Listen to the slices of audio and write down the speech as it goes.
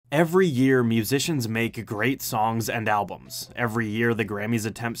Every year, musicians make great songs and albums. Every year, the Grammys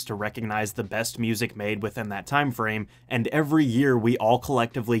attempts to recognize the best music made within that time frame, and every year we all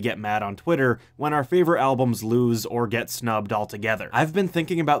collectively get mad on Twitter when our favorite albums lose or get snubbed altogether. I've been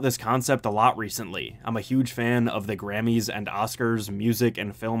thinking about this concept a lot recently. I'm a huge fan of the Grammys and Oscars. Music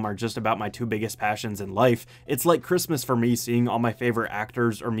and film are just about my two biggest passions in life. It's like Christmas for me, seeing all my favorite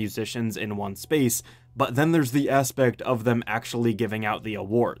actors or musicians in one space. But then there's the aspect of them actually giving out the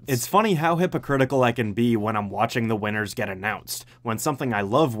awards. It's funny how hypocritical I can be when I'm watching the winners get announced. When something I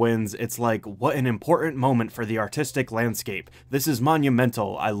love wins, it's like, what an important moment for the artistic landscape. This is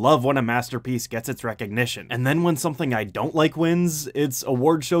monumental. I love when a masterpiece gets its recognition. And then when something I don't like wins, its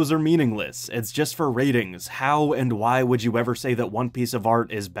award shows are meaningless. It's just for ratings. How and why would you ever say that one piece of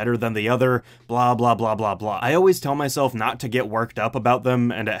art is better than the other? Blah, blah, blah, blah, blah. I always tell myself not to get worked up about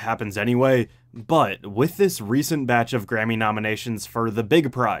them, and it happens anyway. But with this recent batch of Grammy nominations for the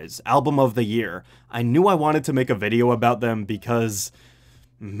big prize, Album of the Year, I knew I wanted to make a video about them because,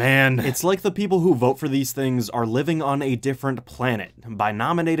 man, it's like the people who vote for these things are living on a different planet by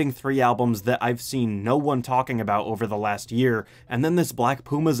nominating 3 albums that I've seen no one talking about over the last year, and then this Black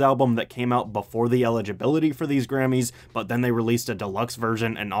Pumas album that came out before the eligibility for these Grammys, but then they released a deluxe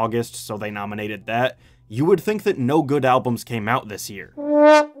version in August, so they nominated that. You would think that no good albums came out this year.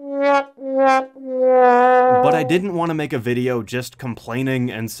 But I didn't want to make a video just complaining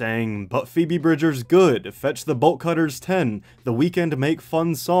and saying, but Phoebe Bridgers good, fetch the bolt cutters 10, The Weeknd make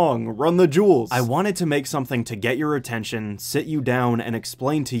fun song, run the jewels. I wanted to make something to get your attention, sit you down, and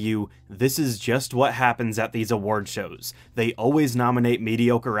explain to you, this is just what happens at these award shows. They always nominate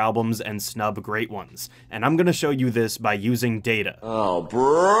mediocre albums and snub great ones. And I'm gonna show you this by using data. Oh,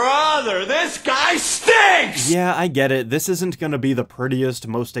 brother, this guy stinks! Yeah, I get it. This isn't gonna be the prettiest,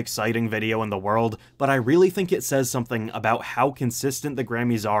 most exciting video in the world, but I really think it says something about how consistent the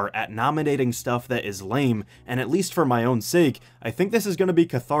Grammys are at nominating stuff that is lame, and at least for my own sake, I think this is gonna be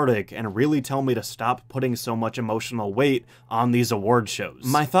cathartic and really tell me to stop putting so much emotional weight on these award shows.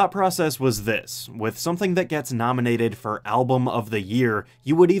 My thought process was this: with something that gets nominated for Album of the Year,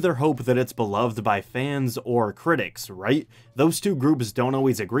 you would either hope that it's beloved by fans or critics, right? Those two groups don't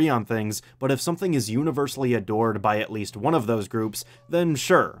always agree on things, but if something is universally adored by at least one of those groups, then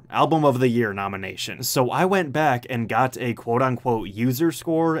sure, Album of the Year nomination. So I went back and got a quote-unquote user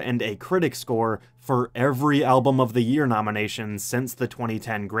score and a critic score for every Album of the Year nomination since the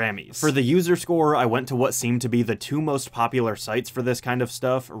 2010 Grammys. For the user score, I went to what seemed to be the 2 most popular sites for this kind of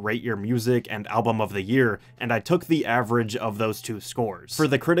stuff, Rate Your Music and Album of the Year, and I took the average of those 2 scores. For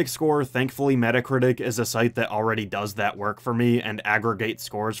the critic score, thankfully Metacritic is a site that already does that work for me and aggregates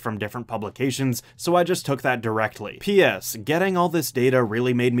scores from different publications, so I just took that directly. P.S. Getting all this data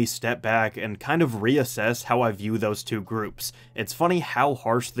really made me step back and kind of reassess how I view those 2 groups. It's funny how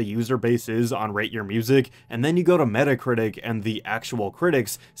harsh the user base is on Rate Your Music, and then you go to Metacritic and the actual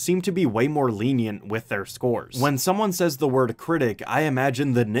critics seem to be way more lenient with their scores. When someone says the word critic, I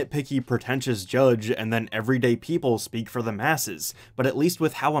imagine the nitpicky, pretentious judge, and then everyday people speak for the masses, but at least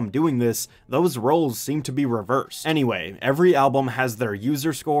with how I'm doing this, those roles seem to be reversed. Anyway, every album has their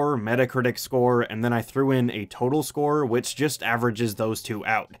user score, Metacritic score, and then I threw in a total score, which just averages those 2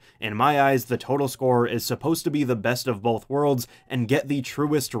 out. In my eyes, the total score is supposed to be the best of both worlds and get the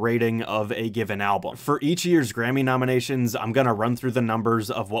truest rating of a given album. For each year's Grammy nominations, I'm gonna run through the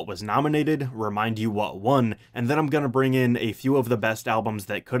numbers of what was nominated, remind you what won, and then I'm gonna bring in a few of the best albums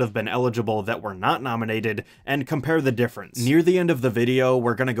that could have been eligible that were not nominated, and compare the difference. Near the end of the video,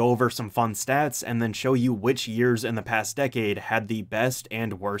 we're gonna go over some fun stats, and then show you which years in the past decade had the best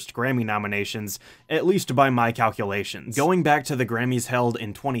and worst Grammy nominations, at least by my calculations. Going back to the Grammys held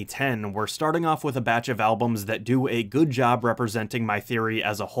in 2010, we're starting off with a batch of albums that do a good job representing my theory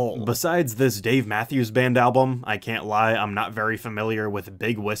as a whole. Besides this Dave Matthews Band album, I can't lie, I'm not very familiar with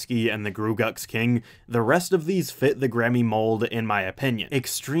Big Whiskey and the Grugux King, the rest of these fit the Grammy mold in my opinion.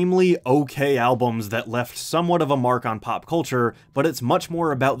 Extremely okay albums that left somewhat of a mark on pop culture, but it's much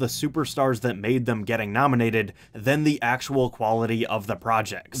more about the superstars that made them getting nominated than the actual quality of the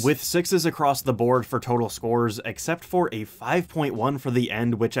projects. With 6s across the board for total scores, except for a 5.1 for the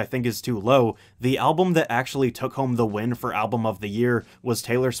end, which I think is too low, the album that actually took home the win for Album of the Year was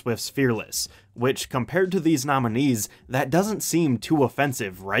Taylor Swift's Fearless. which compared to these nominees, that doesn't seem too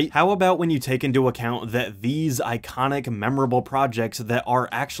offensive, right? How about when you take into account that these iconic, memorable projects that are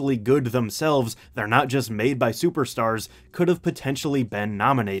actually good themselves, they're not just made by superstars, could have potentially been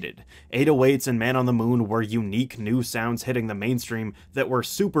nominated. 808s and Man on the Moon were unique new sounds hitting the mainstream that were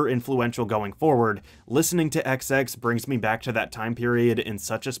super influential going forward. Listening to XX brings me back to that time period in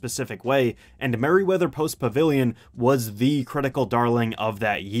such a specific way, and Merriweather Post Pavilion was the critical darling of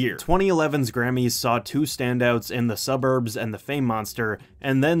that year. 2011's Grammys saw two standouts in The Suburbs and The Fame Monster,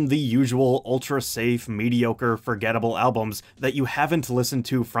 and then the usual ultra-safe, mediocre, forgettable albums that you haven't listened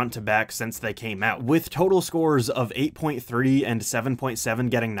to front to back since they came out. With total scores of 8.3 and 7.7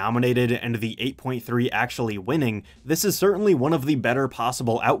 getting nominated and the 8.3 actually winning, this is certainly one of the better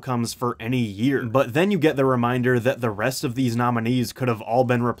possible outcomes for any year. But then you get the reminder that the rest of these nominees could have all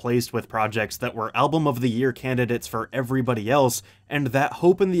been replaced with projects that were Album of the Year candidates for everybody else, and that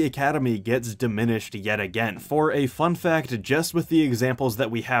hope in the Academy gets diminished yet again. For a fun fact, just with the examples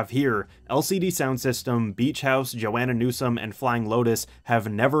that we have here, LCD Soundsystem, Beach House, Joanna Newsom, and Flying Lotus have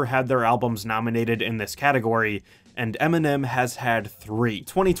never had their albums nominated in this category, and Eminem has had 3.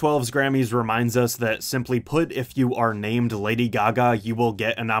 2012's Grammys reminds us that, simply put, if you are named Lady Gaga, you will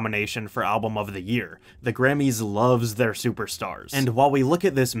get a nomination for Album of the Year. The Grammys loves their superstars. And while we look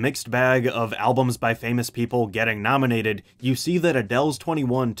at this mixed bag of albums by famous people getting nominated, you see that Adele's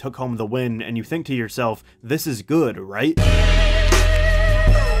 21 took home the win, and you think to yourself, this is good, right?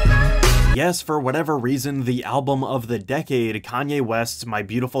 Yes, for whatever reason, the album of the decade, Kanye West's My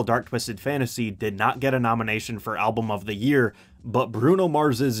Beautiful Dark Twisted Fantasy, did not get a nomination for Album of the Year, but Bruno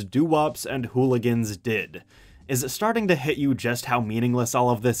Mars's Doo-Wops and Hooligans did. Is it starting to hit you just how meaningless all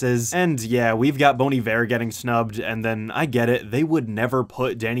of this is? And yeah, we've got Bon Iver getting snubbed, and then I get it, they would never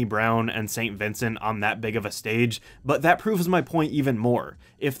put Danny Brown and St. Vincent on that big of a stage, but that proves my point even more.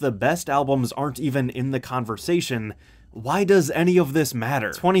 If the best albums aren't even in the conversation, why does any of this matter?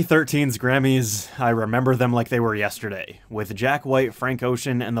 2013's Grammys, I remember them like they were yesterday. With Jack White, Frank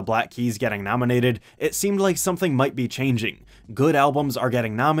Ocean, and the Black Keys getting nominated, it seemed like something might be changing. Good albums are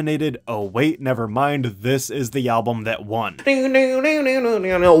getting nominated. Oh wait, never mind, this is the album that won.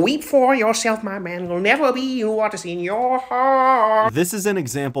 Weep for yourself, my man, will never be what is in your heart. This is an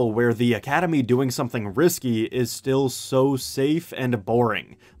example where the Academy doing something risky is still so safe and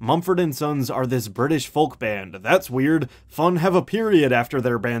boring. Mumford & Sons are this British folk band. That's weird. Fun have a period after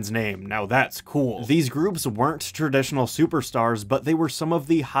their band's name. Now that's cool. These groups weren't traditional superstars, but they were some of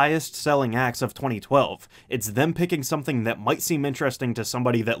the highest selling acts of 2012. It's them picking something that might seem interesting to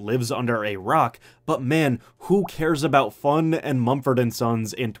somebody that lives under a rock, but man, who cares about Fun and Mumford &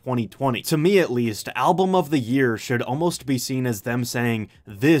 Sons in 2020? To me at least, Album of the Year should almost be seen as them saying,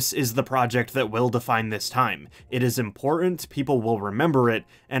 this is the project that will define this time. It is important, people will remember it,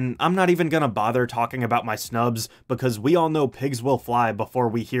 and I'm not even gonna bother talking about my snubs, because we all know pigs will fly before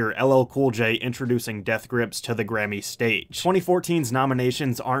we hear LL Cool J introducing Death Grips to the Grammy stage. 2014's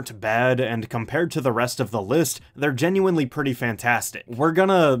nominations aren't bad, and compared to the rest of the list, they're genuinely pretty fantastic. We're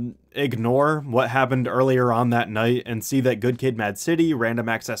gonna ignore what happened earlier on that night and see that Good Kid, Mad City, Random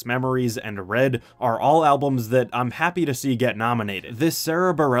Access Memories, and Red are all albums that I'm happy to see get nominated. This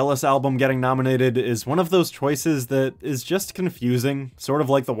Sarah Bareilles album getting nominated is one of those choices that is just confusing, sort of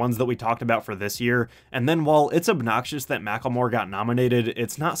like the ones that we talked about for this year, and then while it's obnoxious that Macklemore got nominated,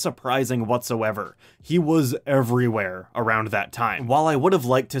 it's not surprising whatsoever. He was everywhere around that time. While I would have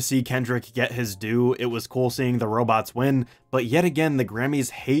liked to see Kendrick get his due, it was cool seeing the Robots win, but yet again, the Grammys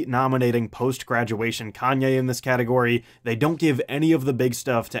hate nominating post-graduation Kanye in this category, they don't give any of the big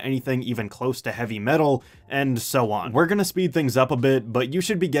stuff to anything even close to heavy metal, and so on. We're gonna speed things up a bit, but you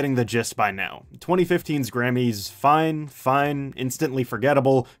should be getting the gist by now. 2015's Grammys, fine, instantly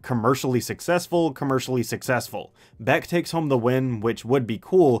forgettable, commercially successful. Beck takes home the win, which would be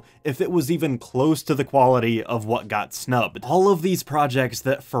cool if it was even close to the quality of what got snubbed. All of these projects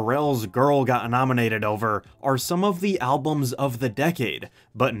that Pharrell's Girl got nominated over are some of the albums of the decade,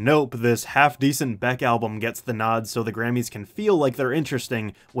 but nope, this half-decent Beck album gets the nod so the Grammys can feel like they're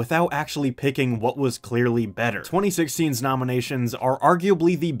interesting without actually picking what was clearly better. 2016's nominations are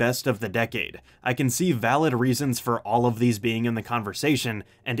arguably the best of the decade. I can see valid reasons for all of these being in the conversation,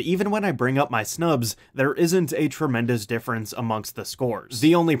 and even when I bring up my snubs, there isn't a tremendous difference amongst the scores.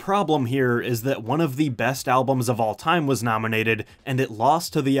 The only problem here is that one of the best albums of all time was nominated, and it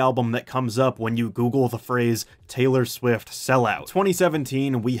lost to the album that comes up when you Google the phrase Taylor Swift sellout. 2017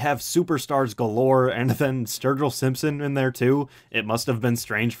 2013, we have superstars galore, and then Sturgill Simpson in there too. It must have been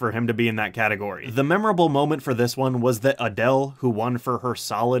strange for him to be in that category. The memorable moment for this one was that Adele, who won for her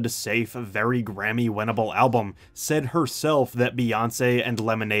solid, safe, very Grammy-winnable album, said herself that Beyoncé and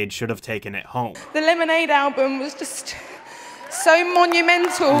Lemonade should have taken it home. The Lemonade album was just so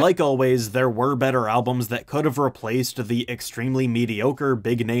monumental. Like always, there were better albums that could have replaced the extremely mediocre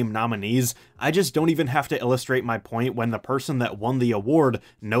big-name nominees. I just don't even have to illustrate my point when the person that won the award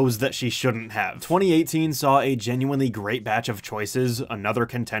knows that she shouldn't have. 2018 saw a genuinely great batch of choices, another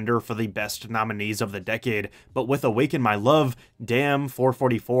contender for the best nominees of the decade, but with Awaken My Love, Damn,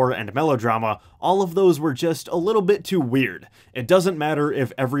 444, and Melodrama, all of those were just a little bit too weird. It doesn't matter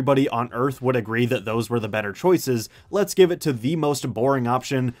if everybody on Earth would agree that those were the better choices, let's give it to the most boring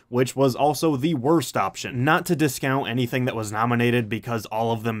option, which was also the worst option. Not to discount anything that was nominated because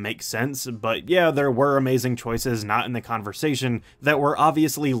all of them make sense, but yeah, there were amazing choices not in the conversation that were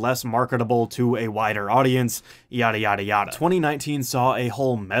obviously less marketable to a wider audience, yada yada yada. 2019 saw a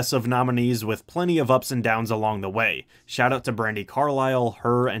whole mess of nominees with plenty of ups and downs along the way. Shout out to Brandi Carlile,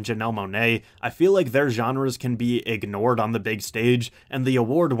 Her, and Janelle Monáe. I feel like their genres can be ignored on the big stage, and the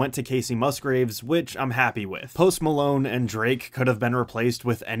award went to Kacey Musgraves, which I'm happy with. Post Malone and Drake could have been replaced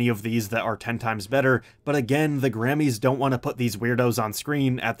with any of these that are 10 times better, but again, the Grammys don't want to put these weirdos on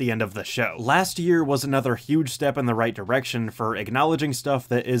screen at the end of the show. Last year was another huge step in the right direction for acknowledging stuff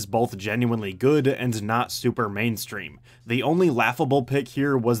that is both genuinely good and not super mainstream. The only laughable pick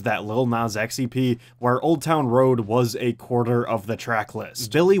here was that Lil Nas X EP, where Old Town Road was a quarter of the track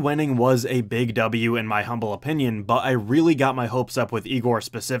list. Billie winning was a big W in my humble opinion, but I really got my hopes up with Igor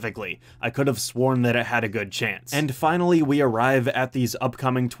specifically. I could have sworn that it had a good chance. And finally, we arrive at these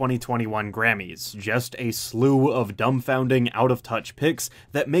upcoming 2021 Grammys, just a slew of dumbfounding, out-of-touch picks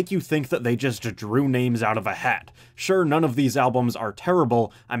that make you think that they just drew names out of a hat. Sure, none of these albums are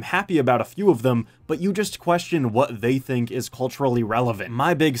terrible, I'm happy about a few of them, but you just question what they think is culturally relevant.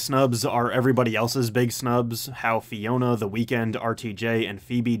 My big snubs are everybody else's big snubs. How Fiona, The Weeknd, RTJ, and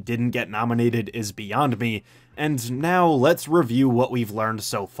Phoebe didn't get nominated is beyond me. And now let's review what we've learned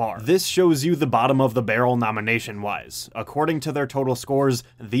so far. This shows you the bottom of the barrel nomination-wise. According to their total scores,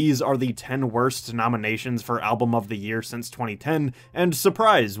 these are the 10 worst nominations for Album of the Year since 2010, and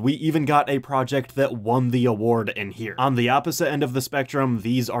surprise, we even got a project that won the award in here. On the opposite end of the spectrum,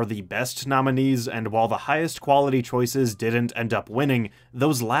 these are the best nominees, and while the highest quality choices didn't end up winning,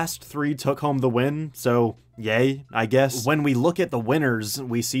 those last three took home the win, so yay, I guess. When we look at the winners,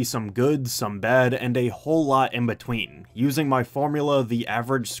 we see some good, some bad, and a whole lot in between. Using my formula, the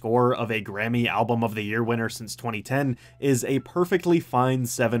average score of a Grammy Album of the Year winner since 2010 is a perfectly fine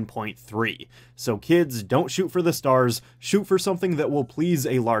 7.3. So kids, don't shoot for the stars, shoot for something that will please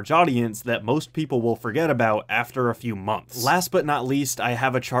a large audience that most people will forget about after a few months. Last but not least, I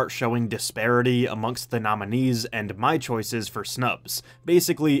have a chart showing disparity amongst the nominees and my choices for snubs.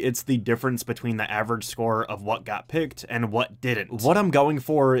 Basically, it's the difference between the average score of what got picked and what didn't. What I'm going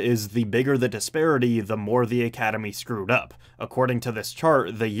for is the bigger the disparity, the more the Academy screwed up. According to this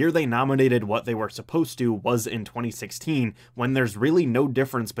chart, the year they nominated what they were supposed to was in 2016, when there's really no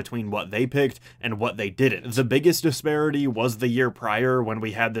difference between what they picked and what they didn't. The biggest disparity was the year prior, when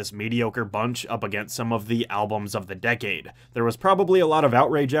we had this mediocre bunch up against some of the albums of the decade. There was probably a lot of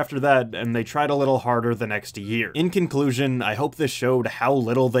outrage after that, and they tried a little harder the next year. In conclusion, I hope this showed how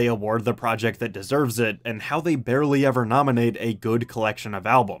little they award the project that deserves it, and how they barely ever nominate a good collection of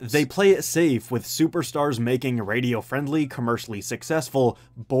albums. They play it safe, with superstars making radio-friendly, commercially successful,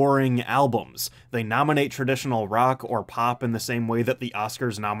 boring albums. They nominate traditional rock or pop in the same way that the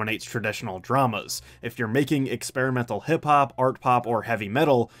Oscars nominates traditional dramas. If you're making experimental hip-hop, art pop, or heavy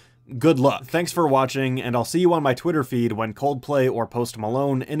metal, good luck. Thanks for watching, and I'll see you on my Twitter feed when Coldplay or Post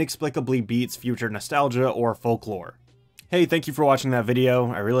Malone inexplicably beats future nostalgia or folklore. Hey, thank you for watching that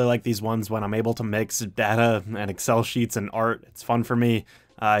video. I really like these ones when I'm able to mix data and Excel sheets and art. It's fun for me.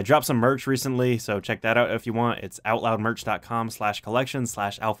 I dropped some merch recently, so check that out if you want. It's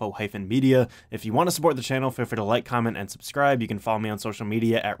outloudmerch.com/collection/alpha-media. If you want to support the channel, feel free to like, comment, and subscribe. You can follow me on social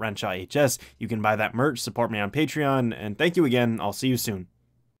media at RenshawHS. You can buy that merch, support me on Patreon, and thank you again. I'll see you soon.